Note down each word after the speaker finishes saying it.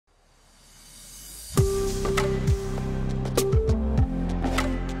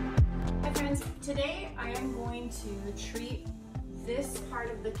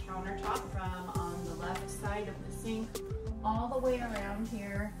part of the countertop from on the left side of the sink all the way around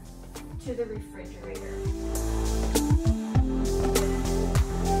here to the refrigerator.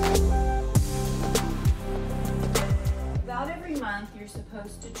 About every month, you're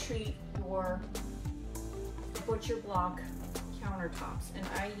supposed to treat your butcher block countertops, and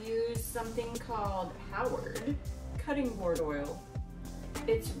I use something called Howard cutting board oil.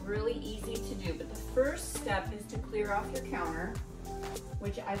 It's really easy to do, but the first step is to clear off your counter,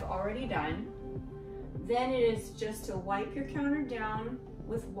 which I've already done. Then it is just to wipe your counter down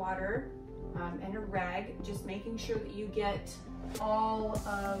with water and a rag, just making sure that you get all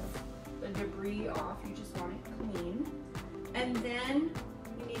of the debris off. You just want it clean. And then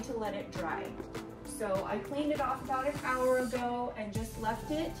you need to let it dry. So I cleaned it off about an hour ago and just left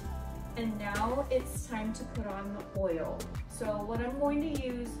it. And now it's time to put on the oil. So what I'm going to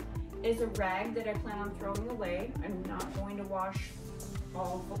use is a rag that I plan on throwing away. I'm not going to wash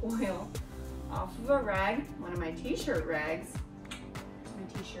all the oil off of a rag, one of my t-shirt rags.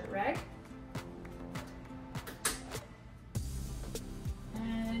 My t-shirt rag.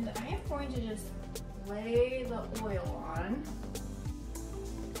 And I am going to just lay the oil on.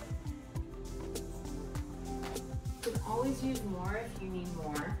 You can always use more if you need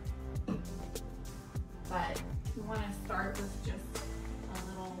more, but you want to start with just a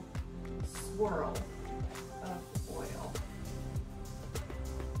little swirl of oil.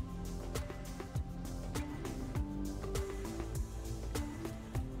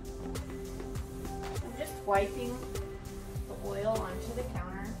 I'm just wiping the oil onto the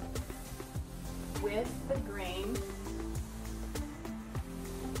counter with the grain.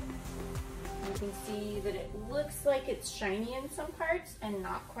 You can see that it looks like it's shiny in some parts and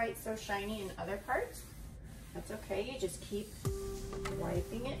not quite so shiny in other parts. That's okay, you just keep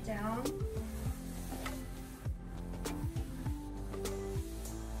wiping it down.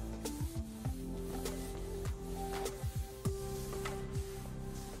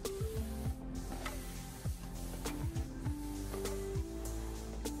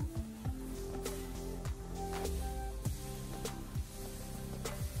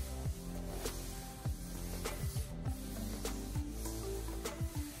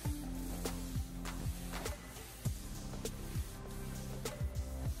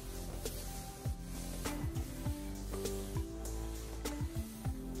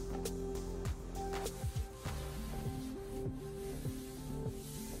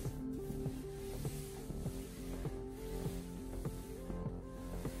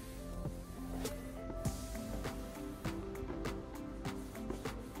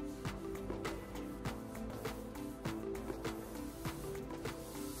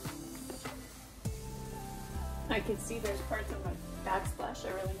 I can see there's parts of my backsplash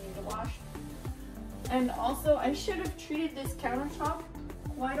I really need to wash. And also, I should have treated this countertop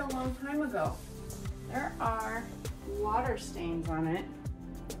quite a long time ago. There are water stains on it.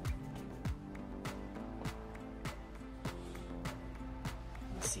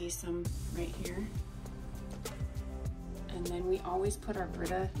 You see some right here. And then we always put our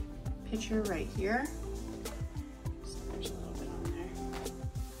Brita pitcher right here. So there's a little bit on there.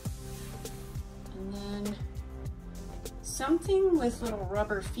 And then something with little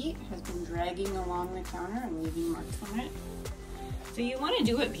rubber feet has been dragging along the counter and leaving marks on it. So you want to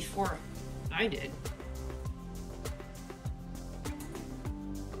do it before I did.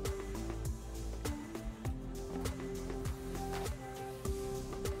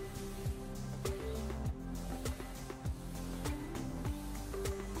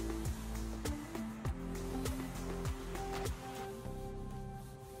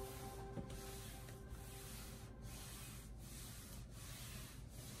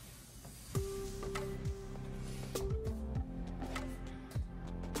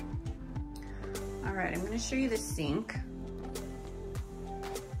 All right, I'm gonna show you the sink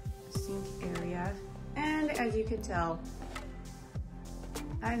area. And as you can tell,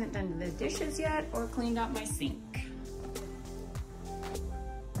 I haven't done the dishes yet or cleaned out my sink.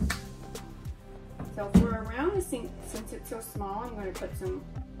 So for around the sink, since it's so small, I'm gonna put some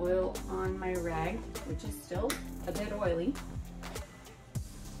oil on my rag, which is still a bit oily.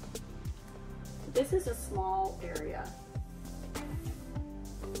 This is a small area.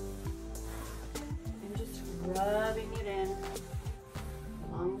 Rubbing it in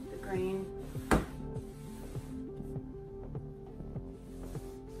along with the grain.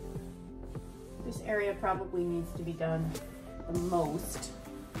 This area probably needs to be done the most.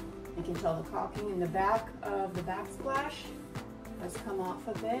 You can tell the caulking in the back of the backsplash has come off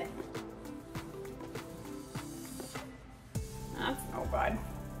a bit. That's no bad.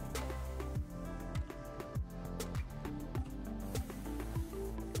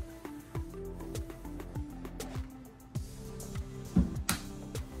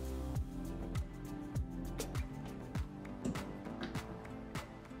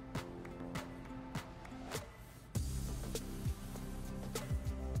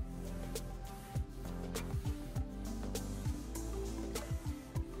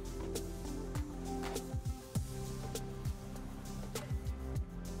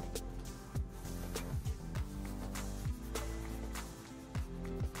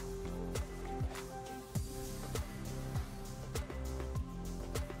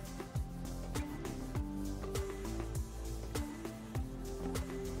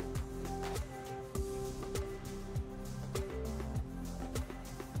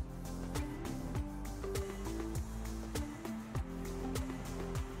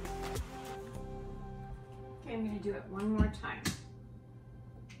 do it one more time.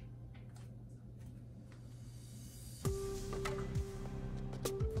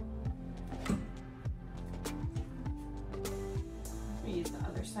 I'm gonna use the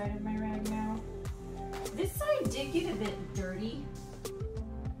other side of my rag now. This side did get a bit dirty.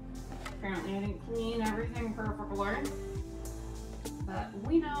 Apparently I didn't clean everything perfectly, but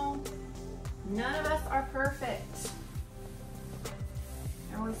we know none of us are perfect.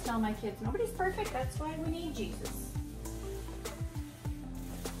 I always tell my kids, nobody's perfect, that's why we need Jesus.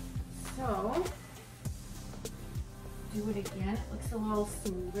 So, do it again. It looks a little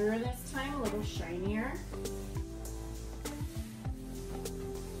smoother this time, a little shinier.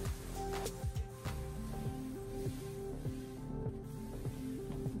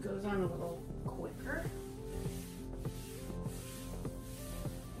 It goes on a little quicker.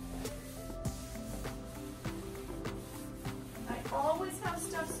 I always have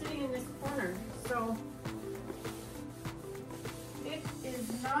stuff sitting in this corner, so it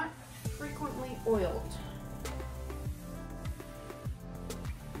is not frequently oiled.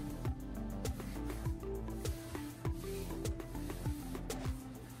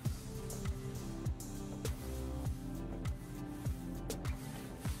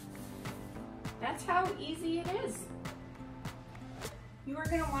 That's how easy it is. You are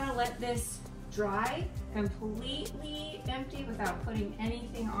going to want to let this dry completely empty without putting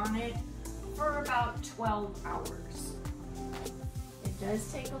anything on it for about 12 hours. It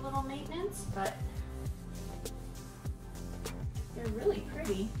does take a little maintenance, but they're really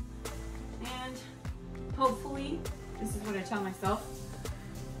pretty. And hopefully, this is what I tell myself,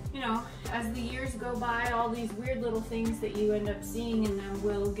 you know, as the years go by, all these weird little things that you end up seeing in them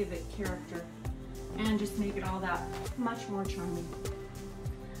will give it character and just make it all that much more charming.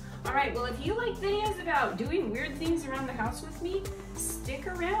 All right, well, if you like videos about doing weird things around the house with me, stick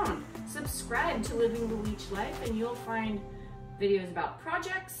around. Subscribe to Living the Leech Life and you'll find videos about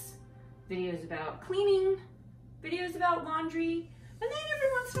projects, videos about cleaning, videos about laundry, and then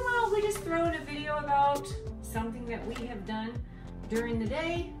every once in a while we just throw in a video about something that we have done during the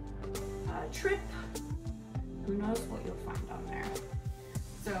day, a trip, who knows what you'll find on there.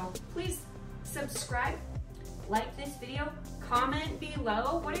 So please subscribe, like this video, comment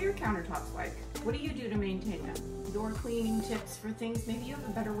below. What are your countertops like? What do you do to maintain them? Your cleaning tips for things. Maybe you have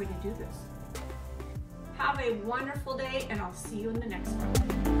a better way to do this. Have a wonderful day and I'll see you in the next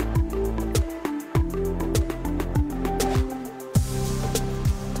one.